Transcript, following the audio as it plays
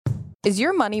Is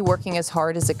your money working as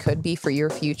hard as it could be for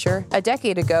your future? A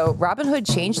decade ago, Robinhood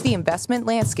changed the investment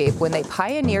landscape when they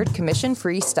pioneered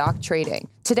commission-free stock trading.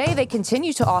 Today, they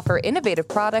continue to offer innovative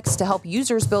products to help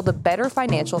users build a better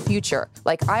financial future,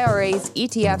 like IRAs,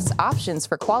 ETFs, options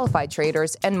for qualified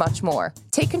traders, and much more.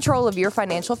 Take control of your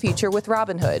financial future with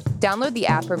Robinhood. Download the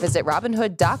app or visit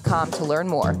Robinhood.com to learn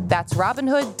more. That's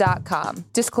Robinhood.com.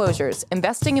 Disclosures.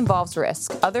 Investing involves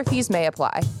risk. Other fees may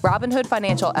apply. Robinhood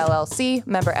Financial LLC,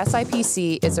 member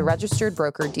SIPC, is a registered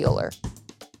broker-dealer.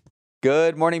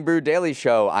 Good Morning Brew Daily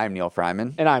Show. I'm Neil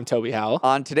Fryman. And I'm Toby Howell.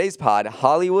 On today's pod,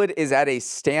 Hollywood is at a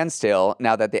standstill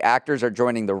now that the actors are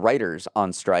joining the writers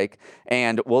on strike.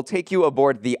 And we'll take you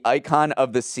aboard the Icon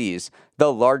of the Seas,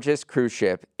 the largest cruise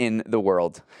ship in the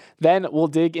world. Then we'll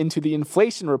dig into the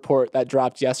inflation report that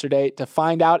dropped yesterday to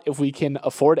find out if we can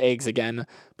afford eggs again,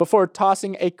 before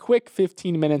tossing a quick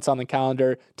 15 minutes on the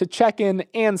calendar to check in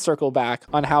and circle back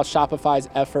on how Shopify's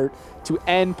effort to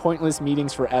end pointless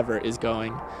meetings forever is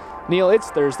going. Neil, it's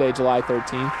Thursday, July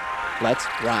 13th. Let's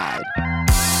ride.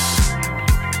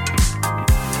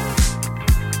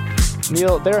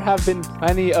 Neil, there have been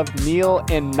plenty of Neil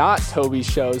and not Toby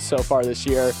shows so far this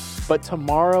year, but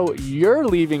tomorrow you're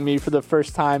leaving me for the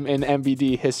first time in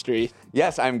MBD history.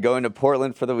 Yes, I'm going to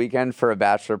Portland for the weekend for a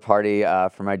bachelor party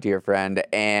for my dear friend,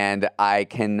 and I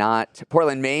cannot...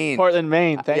 Portland, Maine. Portland,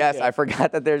 Maine, thank you. Yes, I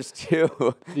forgot that there's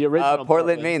two. The original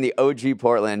Portland, Maine, the OG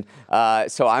Portland.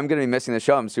 So I'm going to be missing the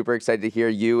show. I'm super excited to hear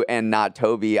you and not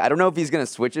Toby. I don't know if he's going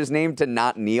to switch his name to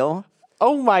not Neil.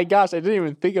 Oh my gosh, I didn't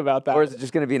even think about that. Or is it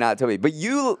just going to be not Toby? But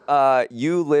you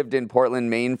lived in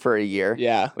Portland, Maine for a year.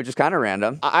 Yeah. Which is kind of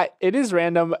random. It is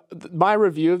random. My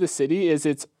review of the city is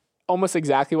it's almost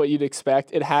exactly what you'd expect.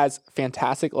 It has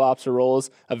fantastic lobster rolls,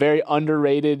 a very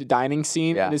underrated dining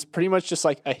scene, and is pretty much just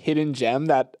like a hidden gem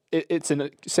that it's in a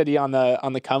city on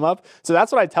the come up. So that's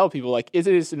what I tell people. Like, it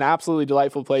is an absolutely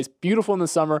delightful place, beautiful in the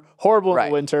summer, horrible in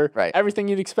the winter, everything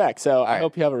you'd expect. So I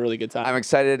hope you have a really good time. I'm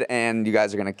excited, and you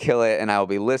guys are going to kill it, and I will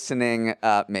be listening,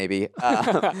 maybe.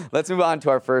 Let's move on to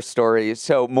our first story.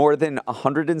 So more than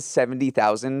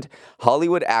 170,000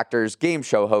 Hollywood actors, game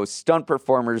show hosts, stunt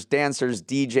performers, dancers,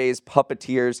 DJs,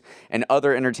 puppeteers, and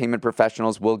other entertainment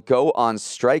professionals will go on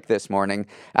strike this morning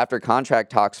after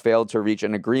contract talks failed to reach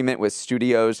an agreement with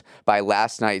studios by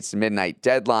last night's midnight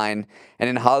deadline. And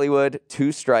in Hollywood,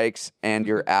 2 strikes and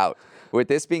you're out. With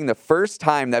this being the first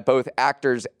time that both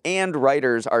actors and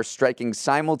writers are striking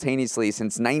simultaneously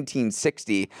since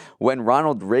 1960, when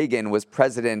Ronald Reagan was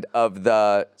president of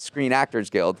the Screen Actors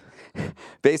Guild.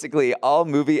 Basically, all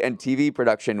movie and TV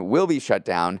production will be shut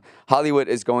down. Hollywood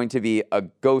is going to be a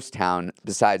ghost town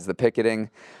besides the picketing.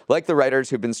 Like the writers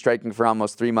who've been striking for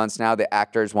almost 3 months now, the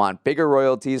actors want bigger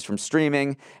royalties from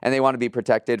streaming, and they want to be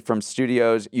protected from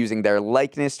studios using their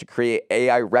likeness to create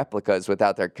AI replicas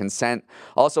without their consent.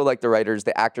 Also, like the writers,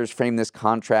 the actors frame this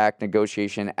contract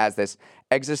negotiation as this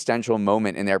existential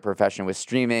moment in their profession, with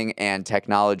streaming and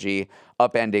technology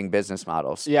upending business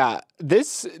models. Yeah,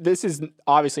 this is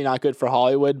obviously not good for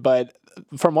Hollywood, but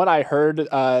from what I heard,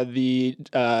 the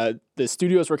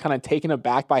studios were kind of taken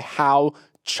aback by how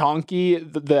chunky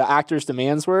the actors'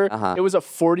 demands were. It was a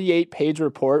 48-page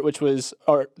report,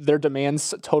 or their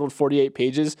demands totaled 48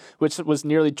 pages, which was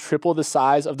nearly triple the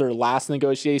size of their last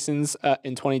negotiations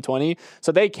in 2020.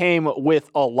 So they came with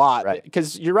a lot.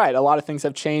 Because you're right, a lot of things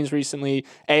have changed recently.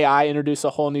 AI introduced a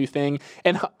whole new thing.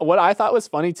 And what I thought was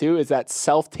funny, too, is that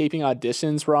self-taping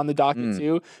auditions were on the docket,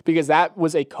 too, because that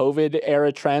was a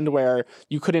COVID-era trend where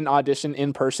you couldn't audition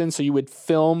in person, so you would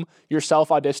film yourself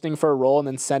auditioning for a role and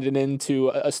then send it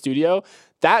into a studio.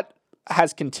 That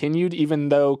has continued even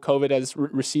though COVID has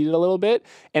receded a little bit,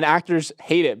 and actors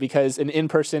hate it because an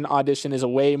in-person audition is a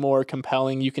way more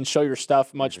compelling. You can show your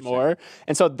stuff much more,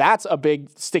 and so that's a big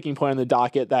sticking point on the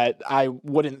docket that I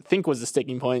wouldn't think was a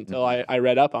sticking point until I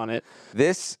read up on it.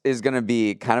 This is going to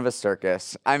be kind of a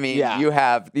circus. I mean,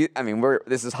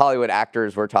 this is Hollywood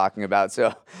actors we're talking about,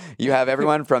 so you have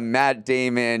everyone from Matt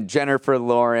Damon, Jennifer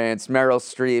Lawrence, Meryl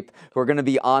Streep, who are going to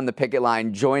be on the picket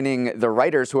line joining the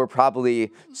writers, who are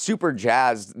probably super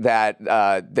jazzed that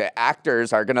the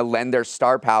actors are going to lend their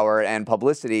star power and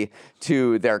publicity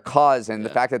to their cause. And the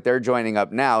fact that they're joining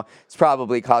up now is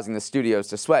probably causing the studios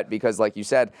to sweat because, like you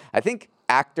said, I think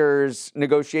actors'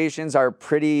 negotiations are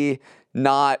pretty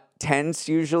not tense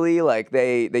usually. Like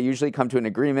they usually come to an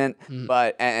agreement,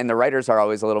 but and the writers are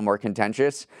always a little more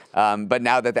contentious. But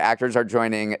now that the actors are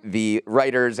joining, the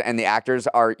writers and the actors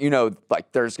are,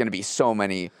 like there's going to be so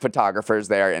many photographers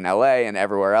there in LA and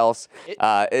everywhere else.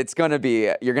 It's going to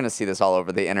be, you're going to see this all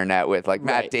over the internet with like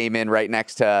Matt Damon right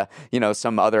next to,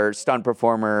 some other stunt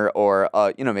performer or,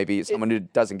 maybe someone who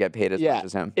doesn't get paid as much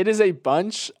as him. It is a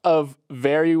bunch of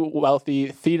very wealthy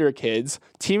theater kids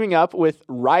teaming up with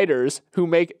writers who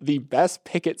make the best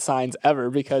picket signs ever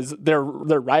because they're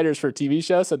writers for TV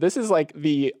shows. So this is like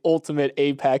the ultimate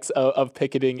apex of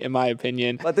picketing, in my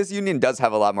opinion. But this union does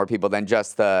have a lot more people than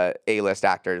just the A-list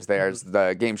actors. There's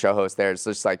the game show host. There's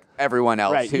just like everyone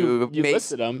else who makes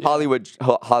them, Hollywood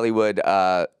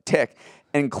tick,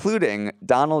 including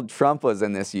Donald Trump was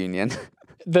in this union.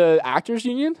 The actors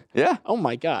union? Yeah. Oh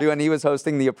my God. When he was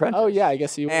hosting The Apprentice. Oh yeah, I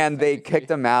guess he was. And they kicked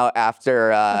him out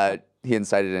after he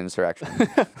incited an insurrection.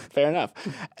 Fair enough.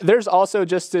 There's also,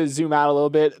 just to zoom out a little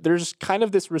bit, there's kind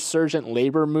of this resurgent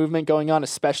labor movement going on,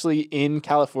 especially in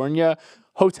California.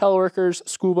 Hotel workers,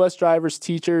 school bus drivers,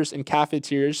 teachers, and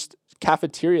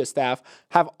cafeteria staff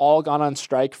have all gone on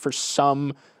strike for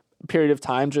some period of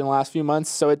time during the last few months.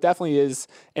 So it definitely is,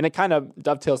 and it kind of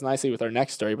dovetails nicely with our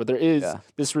next story, but there is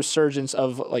this resurgence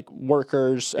of like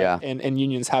workers and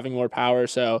unions having more power.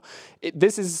 So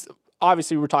this is,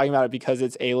 obviously we're talking about it because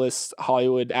it's A-list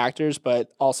Hollywood actors,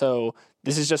 but also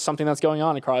this is just something that's going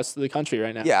on across the country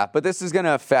right now. Yeah, but this is going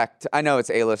to affect, I know it's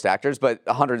A-list actors, but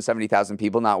 170,000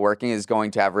 people not working is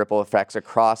going to have ripple effects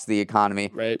across the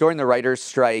economy. Right. During the writers'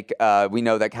 strike, we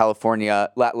know that California,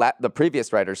 the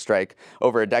previous writers' strike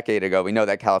over a decade ago, we know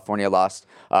that California lost,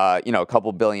 a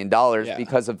couple $2 billion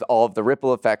because of all of the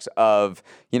ripple effects of,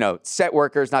 set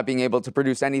workers not being able to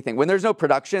produce anything. When there's no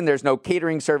production, there's no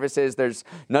catering services, there's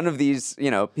none of these,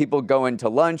 people going to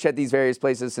lunch at these various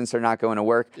places since they're not going to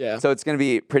work. Yeah. So it's going to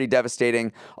be pretty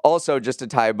devastating. Also, just to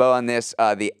tie a bow on this,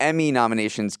 the Emmy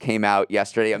nominations came out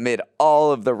yesterday amid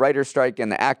all of the writer strike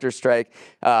and the actor strike.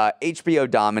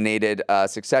 HBO dominated.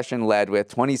 Succession led with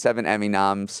 27 Emmy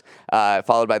noms,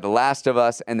 followed by The Last of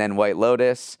Us and then White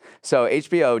Lotus. So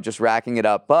HBO just racking it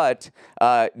up. But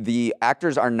the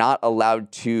actors are not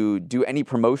allowed to do any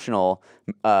promotional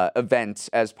events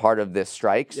as part of this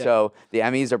strike. Yeah. So the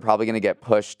Emmys are probably going to get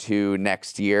pushed to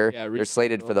next year. Yeah, they're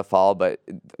slated for the fall, but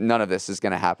none of this is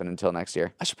going to happen until next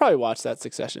year. I should probably watch that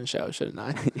Succession show, shouldn't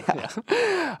I?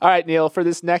 Yeah. All right, Neil, for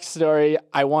this next story,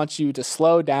 I want you to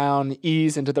slow down,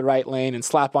 ease into the right lane, and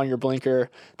slap on your blinker.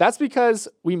 That's because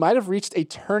we might have reached a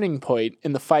turning point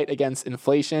in the fight against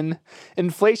inflation.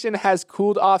 Inflation has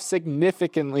cooled off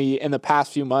significantly in the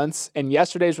past few months, and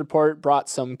yesterday's report brought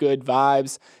some good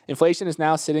vibes. Inflation is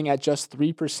now sitting at just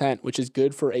 3%, which is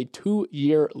good for a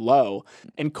 2-year low.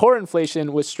 And core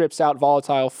inflation, which strips out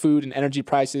volatile food and energy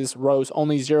prices, rose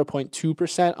only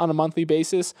 0.2% on a monthly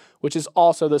basis, which is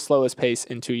also the slowest pace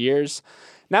in 2 years.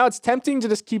 Now it's tempting to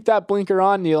just keep that blinker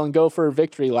on, Neil, and go for a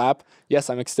victory lap. Yes,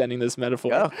 I'm extending this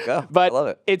metaphor. Go. But I love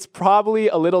it. It's probably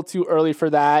a little too early for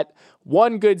that.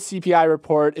 One good CPI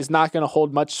report is not going to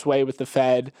hold much sway with the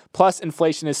Fed. Plus,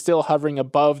 inflation is still hovering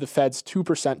above the Fed's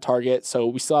 2% target, so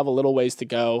we still have a little ways to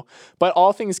go. But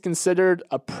all things considered,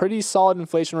 a pretty solid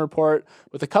inflation report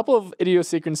with a couple of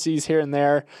idiosyncrasies here and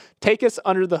there. Take us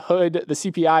under the hood, the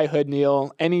CPI hood,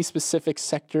 Neil. Any specific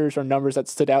sectors or numbers that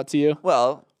stood out to you?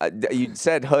 Well, you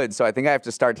said hood, so I think I have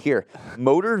to start here.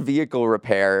 Motor vehicle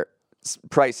repair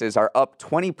prices are up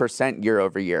 20% year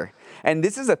over year. And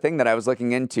this is a thing that I was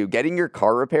looking into. Getting your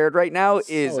car repaired right now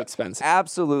is expensive.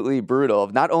 Absolutely brutal.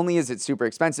 Not only is it super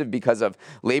expensive because of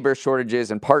labor shortages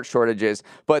and part shortages,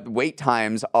 but wait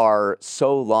times are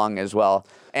so long as well.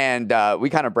 And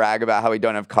we kind of brag about how we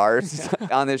don't have cars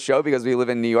on this show because we live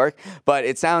in New York. But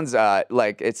it sounds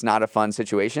like it's not a fun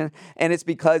situation. And it's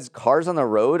because cars on the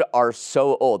road are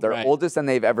so old. They're oldest than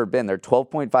they've ever been. They're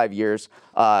 12.5 years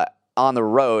on the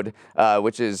road,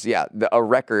 which is a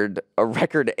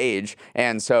record age,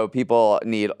 and so people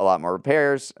need a lot more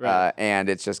repairs, and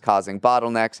it's just causing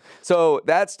bottlenecks. So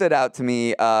that stood out to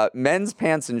me. Men's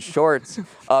pants and shorts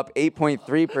up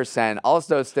 8.3%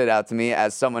 also stood out to me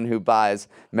as someone who buys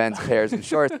men's pairs and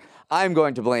shorts. I'm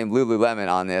going to blame Lululemon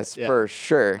on this for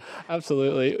sure.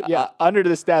 Absolutely. Yeah. Under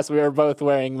this desk, we are both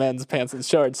wearing men's pants and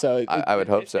shorts. So I would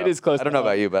hope so. It is close. I don't know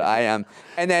about you, but I am.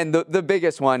 And then the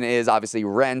biggest one is obviously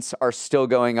rents are still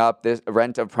going up. The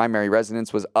rent of primary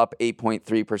residence was up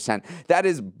 8.3%. That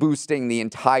is boosting the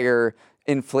entire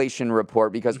inflation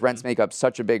report because rents make up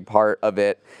such a big part of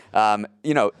it.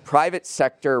 Private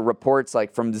sector reports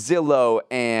like from Zillow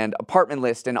and Apartment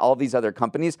List and all these other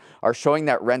companies are showing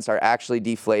that rents are actually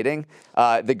deflating.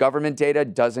 The government data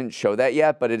doesn't show that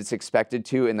yet, but it's expected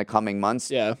to in the coming months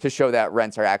to show that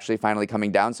rents are actually finally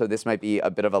coming down. So this might be a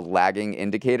bit of a lagging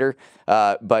indicator.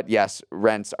 But yes,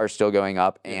 rents are still going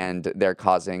up and they're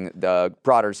causing the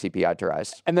broader CPI to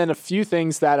rise. And then a few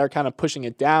things that are kind of pushing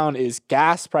it down is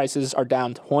gas prices are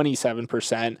down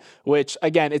 27%, which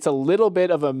again, it's a little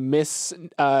bit of a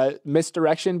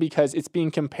misdirection because it's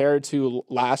being compared to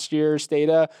last year's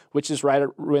data, which is right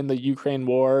when the Ukraine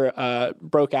war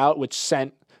broke out, which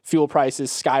sent fuel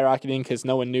prices skyrocketing because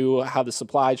no one knew how the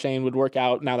supply chain would work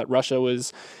out now that Russia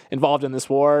was involved in this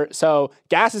war. So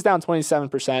gas is down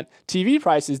 27%. TV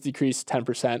prices decreased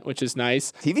 10%, which is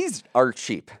nice. TVs are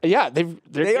cheap. Yeah,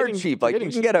 they are cheap. Like you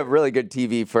can get a really good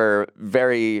TV for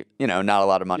very, not a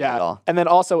lot of money at all. And then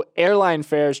also airline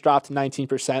fares dropped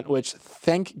 19%, which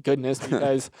thank goodness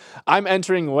because I'm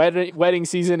entering wedding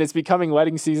season. It's becoming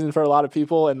wedding season for a lot of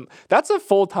people. And that's a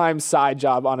full-time side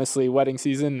job, honestly, wedding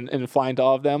season and flying to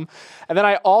all of them. And then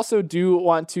I also do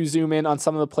want to zoom in on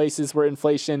some of the places where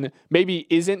inflation maybe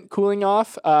isn't cooling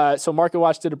off. So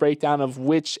MarketWatch did a breakdown of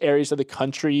which areas of the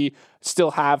country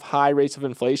still have high rates of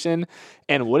inflation.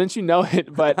 And wouldn't you know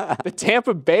it, but the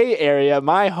Tampa Bay area,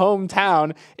 my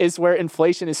hometown, is where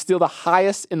inflation is still the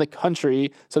highest in the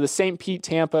country. So the St. Pete,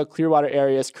 Tampa, Clearwater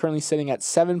area is currently sitting at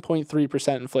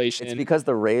 7.3% inflation. It's because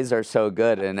the Rays are so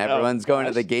good and everyone's going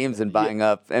to the games and buying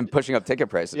up and pushing up ticket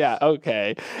prices. Yeah,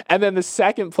 okay. And then the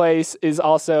second place is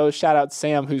also, shout out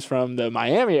Sam, who's from the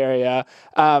Miami area.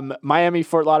 Miami,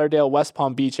 Fort Lauderdale, West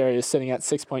Palm Beach area is sitting at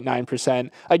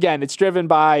 6.9%. Again, it's driven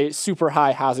by super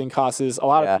high housing costs. A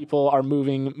lot of people are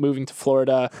moving to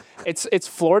Florida. It's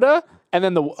Florida and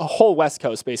then the whole West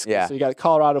Coast, basically. Yeah. So you got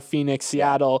Colorado, Phoenix,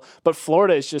 Seattle, but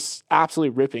Florida is just absolutely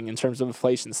ripping in terms of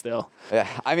inflation still. Yeah,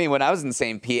 I mean, when I was in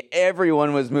St. Pete,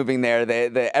 everyone was moving there.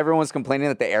 Everyone was complaining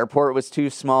that the airport was too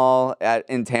small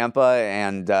in Tampa.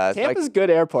 And Tampa's a good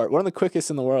airport, one of the quickest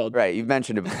in the world. Right, you've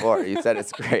mentioned it before. You said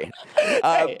it's great.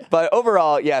 But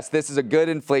overall, yes, this is a good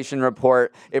inflation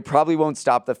report. It probably won't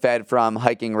stop the Fed from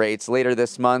hiking rates later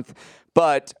this month.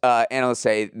 But analysts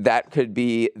say that could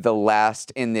be the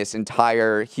last in this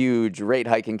entire huge rate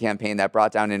hiking campaign that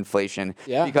brought down inflation.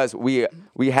 Yeah. Because we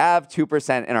have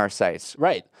 2% in our sights.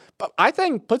 Right. But I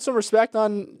think put some respect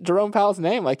on Jerome Powell's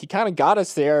name. Like he kind of got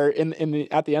us there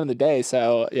at the end of the day.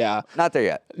 So yeah. Not there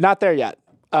yet. Not there yet.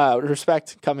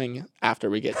 Respect coming after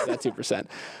we get to that 2%.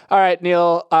 All right,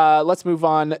 Neil, let's move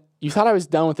on. You thought I was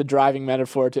done with the driving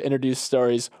metaphor to introduce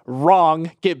stories.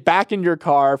 Wrong. Get back in your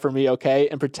car for me, okay?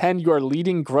 And pretend you are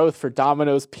leading growth for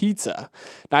Domino's Pizza.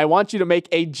 Now, I want you to make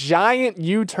a giant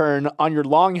U-turn on your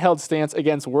long-held stance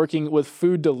against working with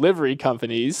food delivery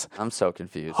companies. I'm so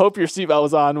confused. Hope your seatbelt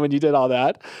was on when you did all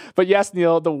that. But yes,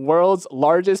 Neil, the world's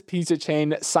largest pizza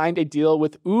chain signed a deal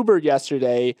with Uber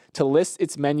yesterday to list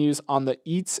its menus on the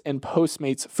Eats and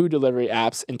Postmates food delivery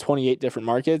apps in 28 different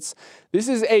markets. This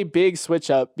is a big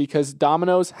switch up because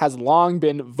Domino's has long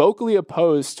been vocally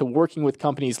opposed to working with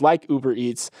companies like Uber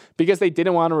Eats because they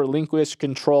didn't want to relinquish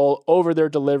control over their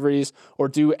deliveries or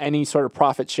do any sort of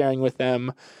profit sharing with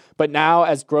them. But now,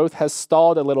 as growth has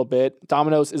stalled a little bit,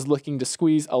 Domino's is looking to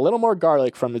squeeze a little more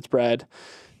garlic from its bread.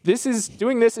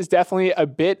 Doing this is definitely a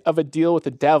bit of a deal with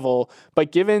the devil,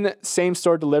 but given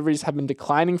same-store deliveries have been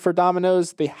declining for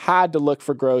Domino's, they had to look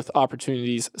for growth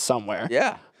opportunities somewhere.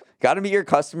 Yeah. Got to meet your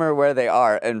customer where they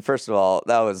are. And first of all,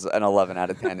 that was an 11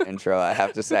 out of 10 intro, I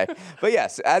have to say. But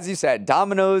yes, as you said,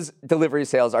 Domino's delivery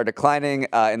sales are declining.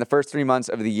 In the first 3 months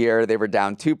of the year, they were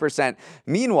down 2%.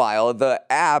 Meanwhile, the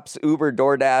apps, Uber,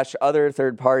 DoorDash, other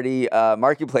third-party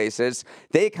marketplaces,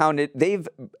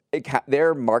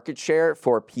 their market share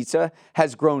for pizza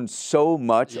has grown so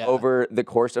much over the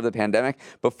course of the pandemic.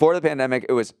 Before the pandemic,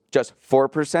 it was just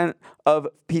 4% of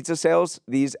pizza sales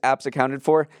these apps accounted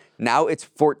for. Now it's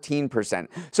 14%.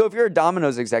 So if you're a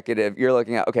Domino's executive, you're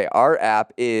looking at, okay, our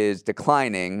app is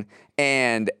declining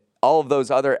and all of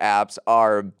those other apps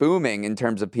are booming in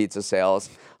terms of pizza sales.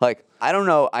 Like, I don't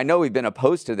know. I know we've been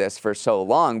opposed to this for so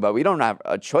long, but we don't have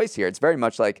a choice here. It's very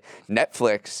much like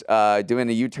Netflix doing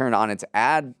a U-turn on its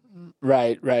ad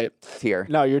Right. tier.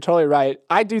 No, you're totally right.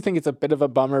 I do think it's a bit of a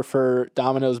bummer for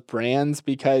Domino's brands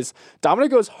because Domino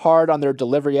goes hard on their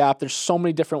delivery app. There's so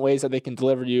many different ways that they can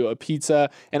deliver you a pizza,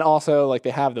 and also like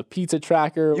they have the pizza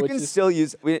tracker. You can still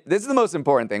use. This is the most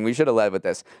important thing. We should have led with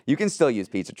this. You can still use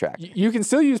Pizza Tracker. You can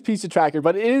still use Pizza Tracker,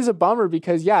 but it is a bummer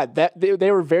because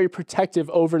they were very protective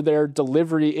over their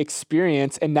delivery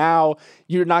experience, and now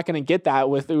you're not going to get that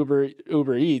with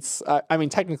Uber Eats. I mean,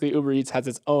 technically Uber Eats has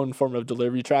its own form of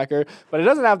delivery tracker, but it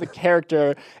doesn't have the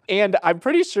character. And I'm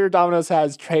pretty sure Domino's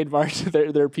has trademarked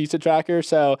their Pizza Tracker.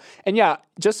 So, and yeah,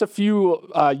 just a few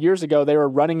years ago, they were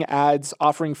running ads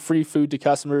offering free food to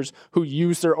customers who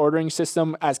use their ordering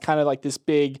system as kind of like this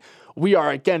big, we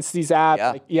are against these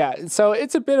apps. So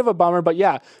it's a bit of a bummer, but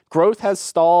yeah, growth has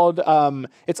stalled.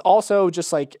 It's also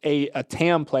just like a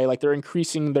TAM play, like they're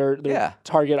increasing their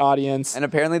target audience. And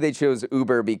apparently they chose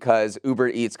Uber because Uber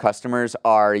Eats customers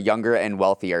are younger and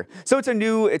wealthier. So it's a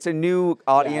new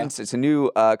audience. It's a new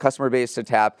customer base to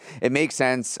tap. It makes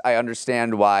sense. I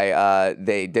understand why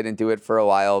they didn't do it for a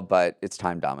while, but it's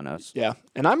time, Domino's. Yeah,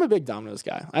 and I'm a big Domino's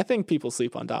guy. I think people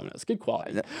sleep on Domino's. Good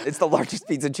quality. It's the largest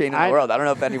pizza chain in the world. I don't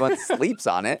know if anyone sleeps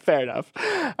on it. Fair enough.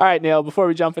 All right, Neil, before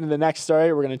we jump into the next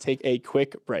story, we're going to take a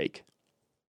quick break.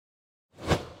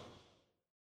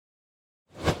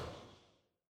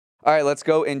 All right, let's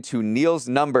go into Neil's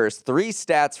numbers. 3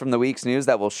 stats from the week's news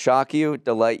that will shock you,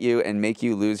 delight you, and make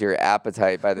you lose your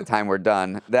appetite by the time we're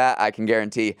done. That I can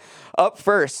guarantee. Up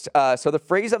first, so the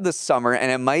phrase of the summer,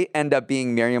 and it might end up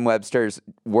being Merriam-Webster's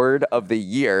word of the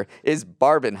year, is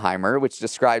Barbenheimer, which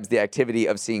describes the activity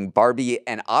of seeing Barbie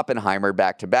and Oppenheimer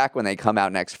back-to-back when they come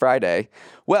out next Friday.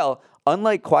 Well,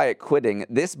 unlike quiet quitting,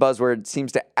 this buzzword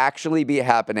seems to actually be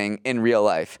happening in real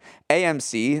life.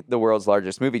 AMC, the world's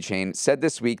largest movie chain, said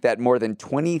this week that more than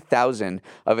 20,000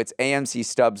 of its AMC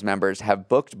Stubs members have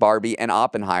booked Barbie and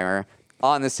Oppenheimer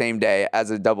on the same day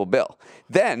as a double bill.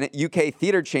 Then, UK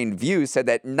theater chain View said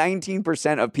that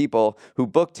 19% of people who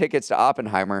booked tickets to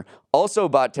Oppenheimer also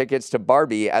bought tickets to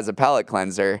Barbie as a palate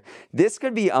cleanser. This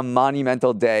could be a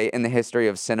monumental day in the history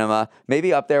of cinema,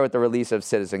 maybe up there with the release of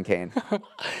Citizen Kane.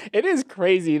 It is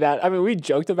crazy that, I mean, we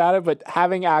joked about it, but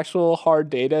having actual hard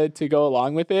data to go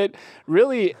along with it,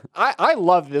 really, I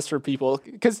love this for people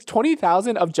because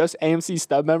 20,000 of just AMC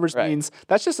Stub members means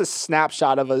that's just a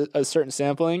snapshot of a certain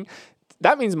sampling.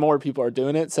 That means more people are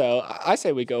doing it, so I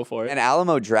say we go for it. And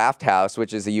Alamo Drafthouse,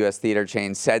 which is a U.S. theater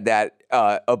chain, said that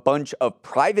a bunch of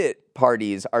private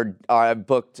parties are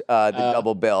booked the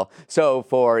double bill. So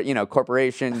for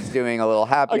corporations doing a little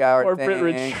happy hour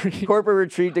corporate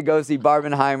retreat to go see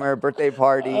Barbenheimer, birthday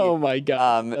party. Oh my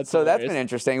God! That's been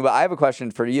interesting. But I have a question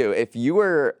for you: if you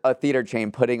were a theater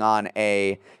chain putting on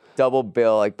a double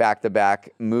bill, like back-to-back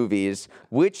movies,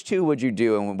 which two would you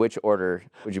do and which order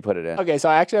would you put it in? Okay, so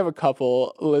I actually have a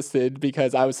couple listed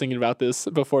because I was thinking about this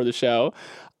before the show.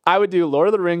 I would do Lord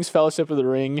of the Rings, Fellowship of the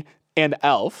Ring, and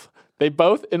Elf. They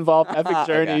both involve epic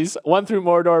journeys, one through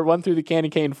Mordor, one through the Candy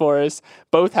Cane Forest.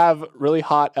 Both have really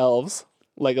hot elves,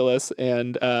 Legolas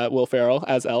and Will Ferrell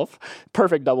as Elf.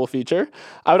 Perfect double feature.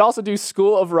 I would also do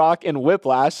School of Rock and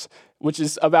Whiplash, which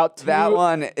is about that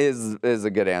one is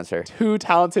a good answer. 2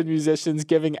 talented musicians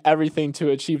giving everything to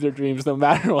achieve their dreams, no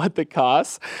matter what the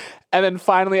cost. And then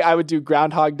finally, I would do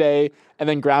Groundhog Day, and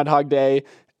then Groundhog Day,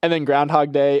 and then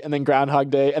Groundhog Day, and then Groundhog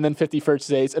Day, and then 50 First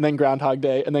Dates, and then Groundhog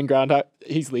Day, and then Groundhog.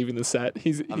 He's leaving the set.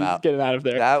 He's getting out of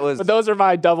there. But those are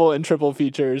my double and triple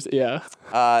features. Yeah.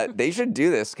 They should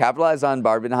do this. Capitalize on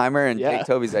Barbenheimer and take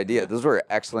Toby's idea. Those were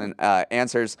excellent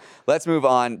answers. Let's move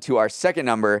on to our second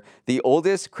number. The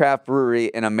oldest craft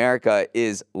brewery in America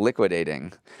is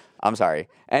liquidating. I'm sorry.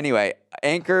 Anyway,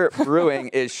 Anchor Brewing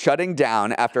is shutting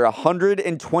down after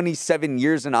 127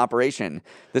 years in operation.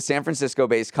 The San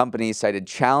Francisco-based company cited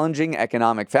challenging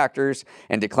economic factors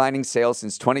and declining sales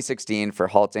since 2016 for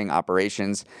halting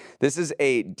operations. This is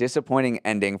a disappointing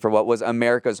ending for what was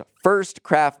America's first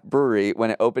craft brewery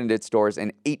when it opened its doors in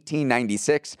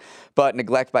 1896, but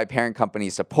neglect by parent company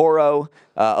Sapporo,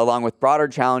 along with broader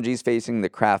challenges facing the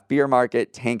craft beer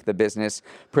market, tank the business.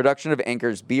 Production of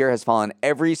Anchor's beer has fallen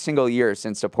every single year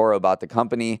since Sapporo bought the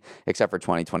company, except for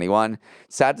 2021.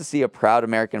 Sad to see a proud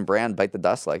American brand bite the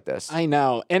dust like this. I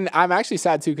know. And I'm actually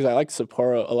sad too because I like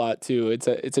Sapporo a lot too. It's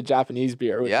a Japanese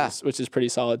beer, which is pretty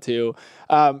solid too.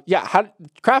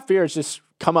 Craft beer has just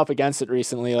come up against it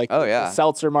recently. Like the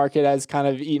seltzer market has kind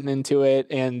of eaten into it,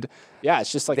 and Yeah,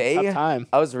 it's just like a tough time.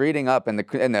 I was reading up, and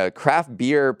the craft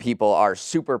beer people are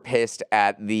super pissed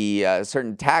at the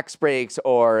certain tax breaks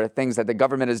or things that the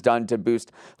government has done to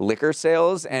boost liquor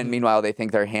sales. And meanwhile, they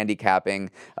think they're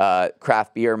handicapping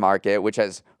craft beer market, which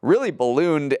has really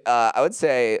ballooned, I would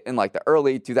say, in like the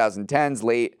early 2010s,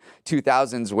 late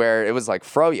 2000s, where it was like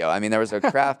froyo. I mean, there was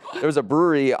a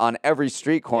brewery on every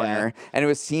street corner, and it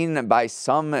was seen by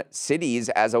some cities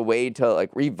as a way to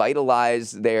like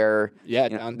revitalize their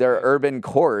urban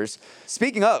cores.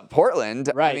 Speaking of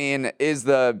Portland, I mean, is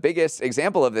the biggest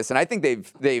example of this, and I think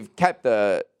they've kept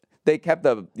the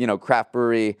craft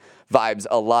brewery vibes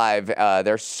alive.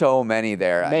 There's so many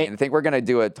there. I think we're gonna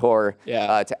do a tour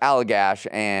to Allagash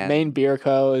and Maine Beer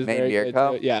Co. is Maine very Beer good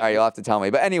Co. too. Yeah, all right, you'll have to tell me.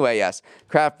 But anyway, yes,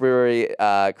 craft brewery,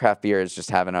 craft beer is just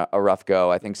having a rough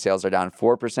go. I think sales are down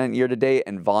 4% year to date,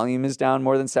 and volume is down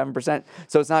more than 7%.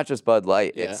 So it's not just Bud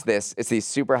Light. It's these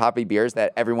super hoppy beers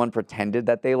that everyone pretended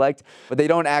that they liked, but they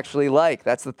don't actually like.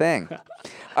 That's the thing. All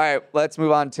right, let's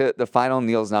move on to the final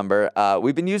Niels number.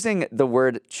 We've been using the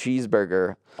word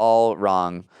cheeseburger all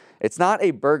wrong. It's not a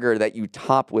burger that you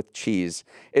top with cheese.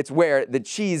 It's where the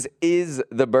cheese is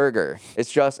the burger.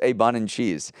 It's just a bun and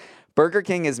cheese. Burger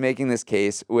King is making this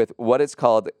case with what it's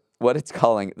calling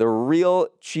the real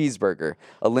cheeseburger,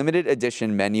 a limited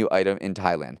edition menu item in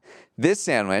Thailand. This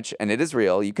sandwich, and it is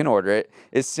real, you can order it,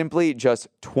 is simply just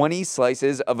 20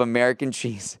 slices of American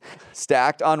cheese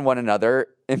stacked on one another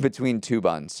in between two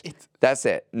buns. That's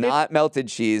it. Not melted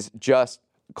cheese, just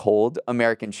cold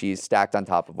American cheese stacked on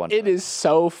top of one. It is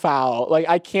so foul. Like,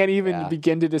 I can't even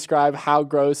begin to describe how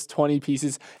gross 20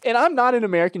 pieces. And I'm not an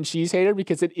American cheese hater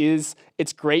because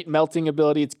it's great melting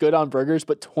ability. It's good on burgers,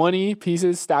 but 20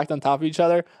 pieces stacked on top of each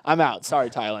other, I'm out. Sorry,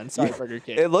 Thailand. Sorry, Burger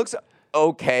King. It looks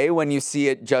okay when you see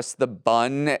it just the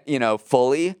bun,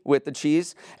 fully with the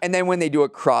cheese. And then when they do a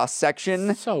cross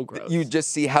section, so gross. You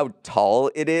just see how tall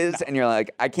it is, and you're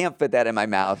like, I can't fit that in my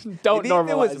mouth. Don't Maybe normalize if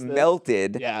it was this.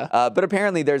 melted. Yeah. But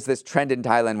apparently there's this trend in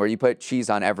Thailand where you put cheese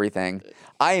on everything.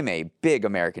 I am a big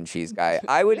American cheese guy.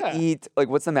 I would eat,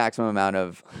 what's the maximum amount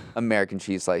of American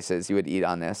cheese slices you would eat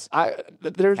on this?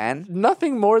 There's 10?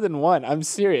 nothing more than one. I'm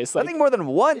serious. Nothing more than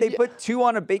one? They put 2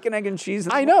 on a bacon, egg, and cheese.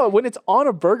 I know. When it's on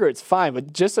a burger, it's fine.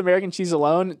 But just American cheese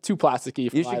alone, too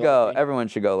plasticky. You should go. Everyone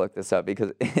should go look this up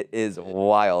because it is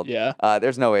wild. Yeah.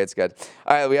 There's no way it's good.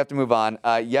 All right, we have to move on.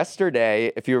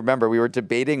 Yesterday, if you remember, we were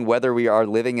debating whether we are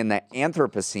living in the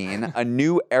Anthropocene, a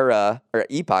new era, or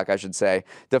epoch, I should say,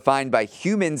 defined by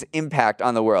humans' impact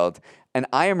on the world. And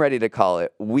I am ready to call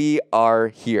it. We are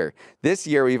here. This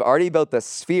year, we've already built the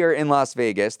Sphere in Las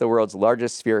Vegas, the world's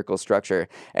largest spherical structure.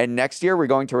 And next year, we're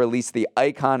going to release the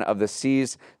Icon of the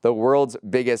Seas, the world's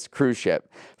biggest cruise ship.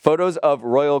 Photos of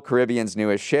Royal Caribbean's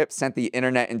newest ship sent the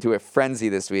internet into a frenzy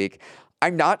this week.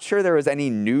 I'm not sure there was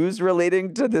any news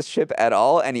relating to this ship at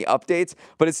all, any updates,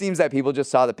 but it seems that people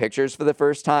just saw the pictures for the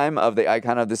first time of the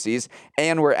Icon of the Seas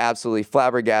and were absolutely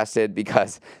flabbergasted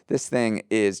because this thing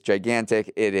is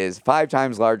gigantic. It is 5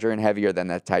 times larger and heavier than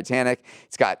the Titanic.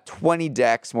 It's got 20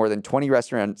 decks, more than 20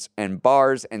 restaurants and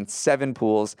bars, and 7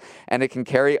 pools, and it can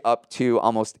carry up to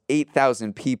almost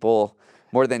 8,000 people,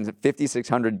 more than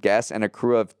 5,600 guests, and a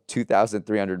crew of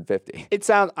 2,350. It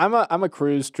sounds. I'm a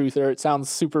cruise truther. It sounds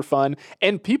super fun,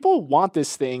 and people want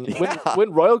this thing.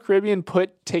 When Royal Caribbean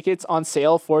put tickets on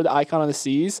sale for the Icon of the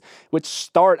Seas, which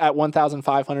start at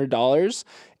 $1,500,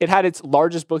 it had its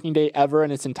largest booking day ever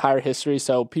in its entire history.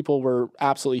 So people were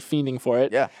absolutely fiending for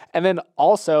it. Yeah. And then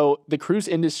also the cruise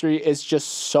industry is just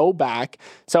so back.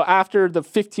 So after the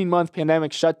 15-month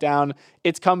pandemic shutdown,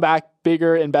 it's come back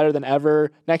bigger and better than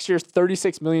ever. Next year,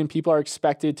 36 million people are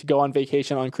expected to go on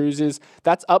vacation on cruises.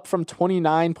 That's up from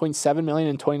 29.7 million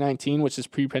in 2019, which is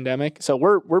pre-pandemic. So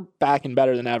we're back and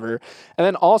better than ever. And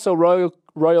then also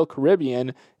Royal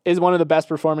Caribbean is one of the best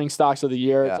performing stocks of the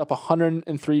year. Yeah. It's up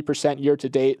 103% year to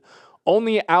date.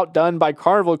 Only outdone by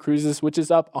Carnival Cruises, which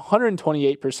is up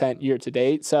 128% year to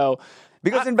date. So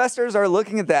because investors are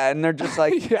looking at that and they're just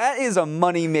like, that is a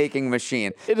money-making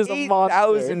machine. It is a monster.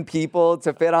 8,000 people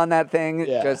to fit on that thing,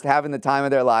 just having the time of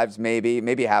their lives,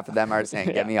 maybe half of them are saying,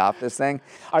 get me off this thing.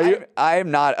 I am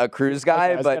not a cruise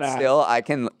guy, but still I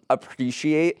can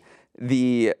appreciate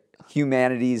the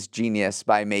humanity's genius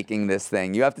by making this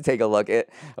thing. You have to take a look at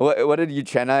what did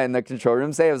Uchenna in the control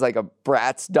room say? It was like a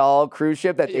Bratz doll cruise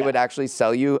ship that they would actually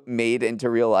sell you made into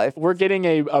real life. We're getting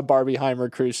a Barbieheimer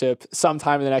cruise ship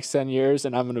sometime in the next 10 years,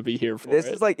 and I'm going to be here for this.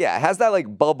 This is like, it has that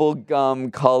like bubble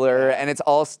gum color, and it's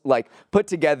all like put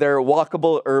together,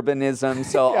 walkable urbanism,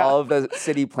 so all of the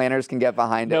city planners can get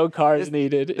behind it. No cars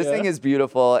needed. This thing is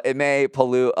beautiful. It may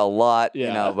pollute a lot,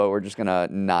 but we're just going to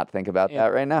not think about that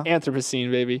right now. Anthropocene,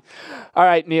 baby. All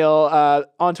right, Neil,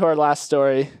 on to our last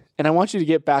story. And I want you to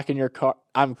get back in your car.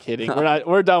 I'm kidding.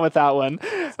 We're done with that one.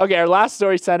 Okay, our last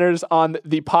story centers on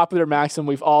the popular maxim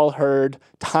we've all heard,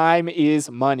 time is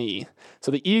money.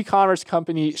 So the e-commerce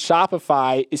company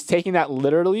Shopify is taking that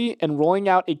literally and rolling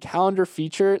out a calendar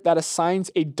feature that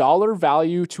assigns a dollar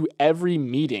value to every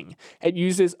meeting. It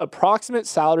uses approximate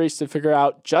salaries to figure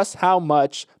out just how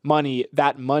much money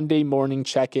that Monday morning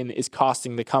check-in is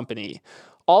costing the company.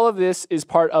 All of this is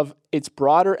part of its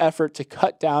broader effort to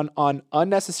cut down on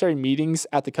unnecessary meetings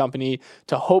at the company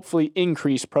to hopefully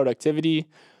increase productivity.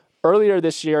 Earlier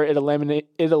this year, it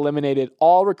eliminated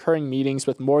all recurring meetings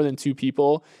with more than 2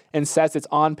 people and says it's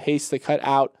on pace to cut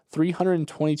out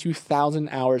 322,000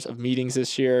 hours of meetings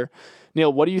this year.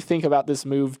 Neil, what do you think about this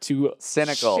move to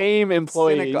shame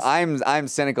employees? Cynical. I'm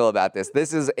cynical about this.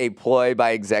 This is a ploy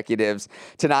by executives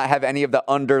to not have any of the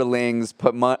underlings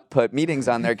put meetings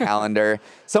on their calendar.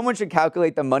 Someone should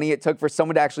calculate the money it took for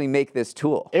someone to actually make this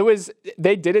tool.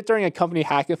 They did it during a company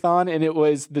hackathon, and it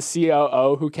was the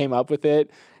COO who came up with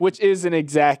it, which is an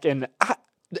exec, and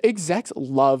execs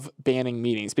love banning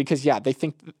meetings because they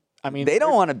think. They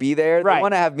don't want to be there. Right. They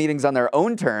want to have meetings on their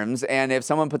own terms. And if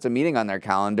someone puts a meeting on their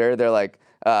calendar, they're like,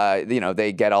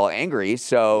 they get all angry.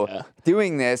 So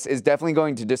doing this is definitely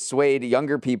going to dissuade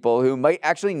younger people who might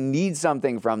actually need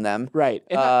something from them. Right.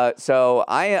 So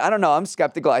I don't know. I'm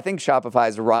skeptical. I think Shopify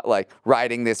is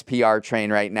riding this PR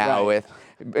train right now with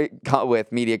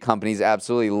media companies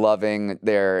absolutely loving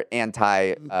their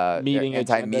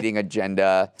anti-meeting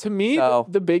agenda. To me,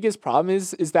 the biggest problem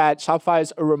is that Shopify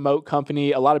is a remote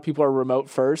company. A lot of people are remote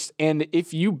first. And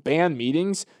if you ban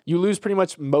meetings, you lose pretty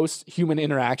much most human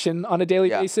interaction on a daily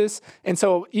basis. And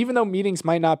so even though meetings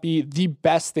might not be the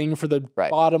best thing for the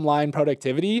bottom line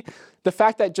productivity, the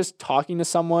fact that just talking to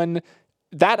someone,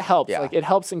 that helps. Yeah. Like, it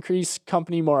helps increase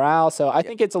company morale. So I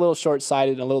think it's a little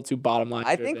short-sighted and a little too bottom line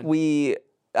driven. I think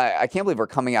I can't believe we're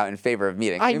coming out in favor of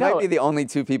meetings. I We know. might be the only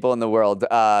 2 people in the world,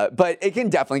 but it can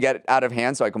definitely get out of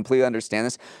hand, so I completely understand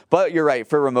this. But you're right,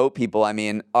 for remote people,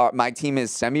 my team is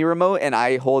semi-remote, and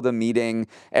I hold a meeting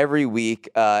every week,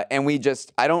 and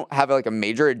I don't have a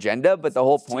major agenda, but the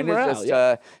whole point is just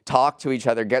to talk to each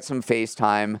other, get some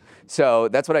FaceTime. So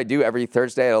that's what I do every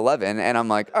Thursday at 11, and I'm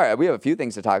like, all right, we have a few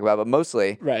things to talk about, but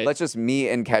mostly let's just meet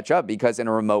and catch up, because in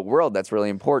a remote world, that's really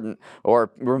important.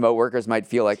 Or remote workers might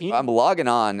feel like I'm logging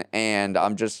on and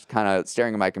I'm just kind of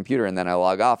staring at my computer, and then I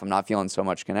log off. I'm not feeling so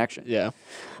much connection. Yeah.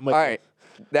 All right.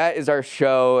 That is our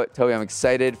show. Toby, I'm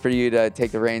excited for you to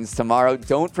take the reins tomorrow.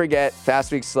 Don't forget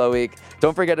Fast Week, Slow Week.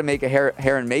 Don't forget to make a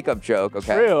hair and makeup joke,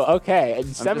 okay? True. Okay.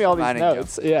 And send me all these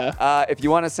notes. Yeah. If you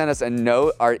want to send us a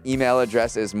note, our email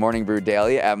address is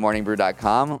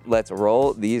morningbrewdaily@morningbrew.com. Let's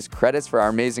roll these credits for our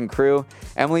amazing crew.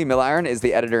 Emily Milliron is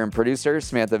the editor and producer.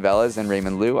 Samantha Velez and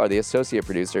Raymond Liu are the associate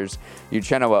producers.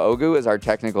 Uchenna Ogu is our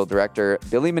technical director.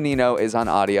 Billy Menino is on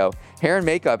audio. Hair and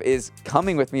makeup is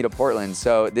coming with me to Portland,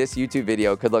 so this YouTube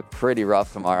video could look pretty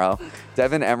rough tomorrow.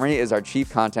 Devin Emery is our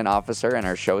chief content officer, and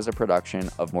our show is a production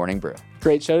of Morning Brew.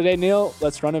 Great show today, Neil.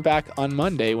 Let's run it back on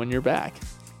Monday when you're back.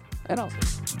 And also.